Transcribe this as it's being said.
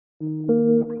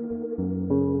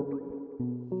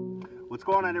What's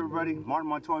going on, everybody? Martin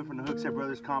Montoya from the Hookset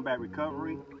Brothers Combat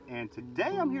Recovery, and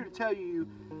today I'm here to tell you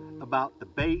about the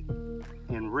bait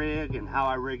and rig and how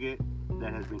I rig it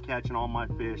that has been catching all my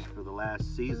fish for the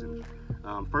last season.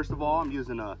 First of all, I'm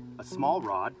using a small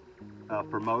rod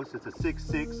for most. It's a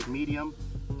 6'6" medium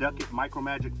Ducket Micro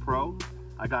Magic Pro.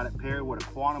 I got it paired with a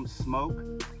Quantum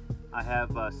Smoke. I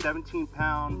have a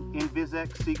 17-pound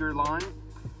Invisex Seeger line,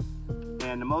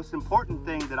 and the most important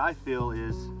thing that I feel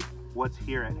is what's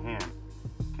here at hand.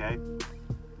 Okay,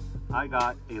 I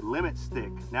got a limit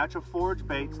stick, Natural Forage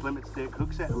Baits limit stick,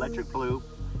 Hookset Electric Blue,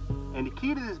 and the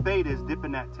key to this bait is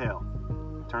dipping that tail.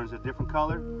 It turns a different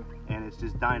color, and it's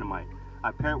just dynamite.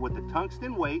 I pair it with the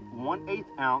tungsten weight, 1/8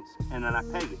 ounce, and then I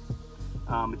peg it.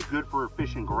 It's good for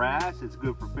fishing grass, it's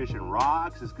good for fishing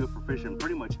rocks, it's good for fishing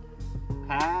pretty much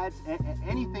pads,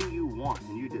 anything you want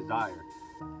and you desire.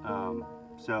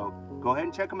 So go ahead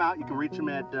and check them out. You can reach them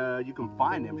at, you can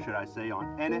find them, should I say, on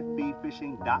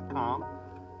nfbfishing.com.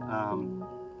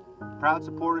 Proud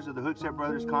supporters of the Hookset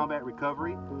Brothers Combat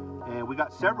Recovery, and we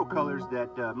got several colors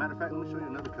that, matter of fact, let me show you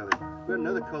another color. We got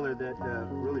another color that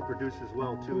really produces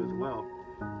well too as well.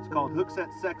 It's called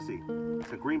Hookset Sexy.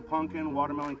 It's a green pumpkin,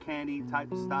 watermelon candy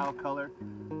type style color,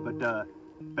 but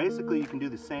basically you can do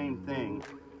the same thing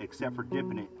except for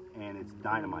dipping it, and it's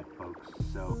dynamite, folks.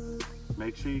 So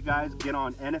make sure you guys get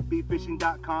on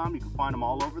nfbfishing.com. You can find them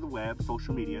all over the web,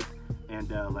 social media, and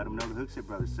let them know the Hookset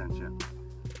Brothers sent you.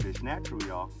 Fish natural,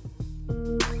 y'all.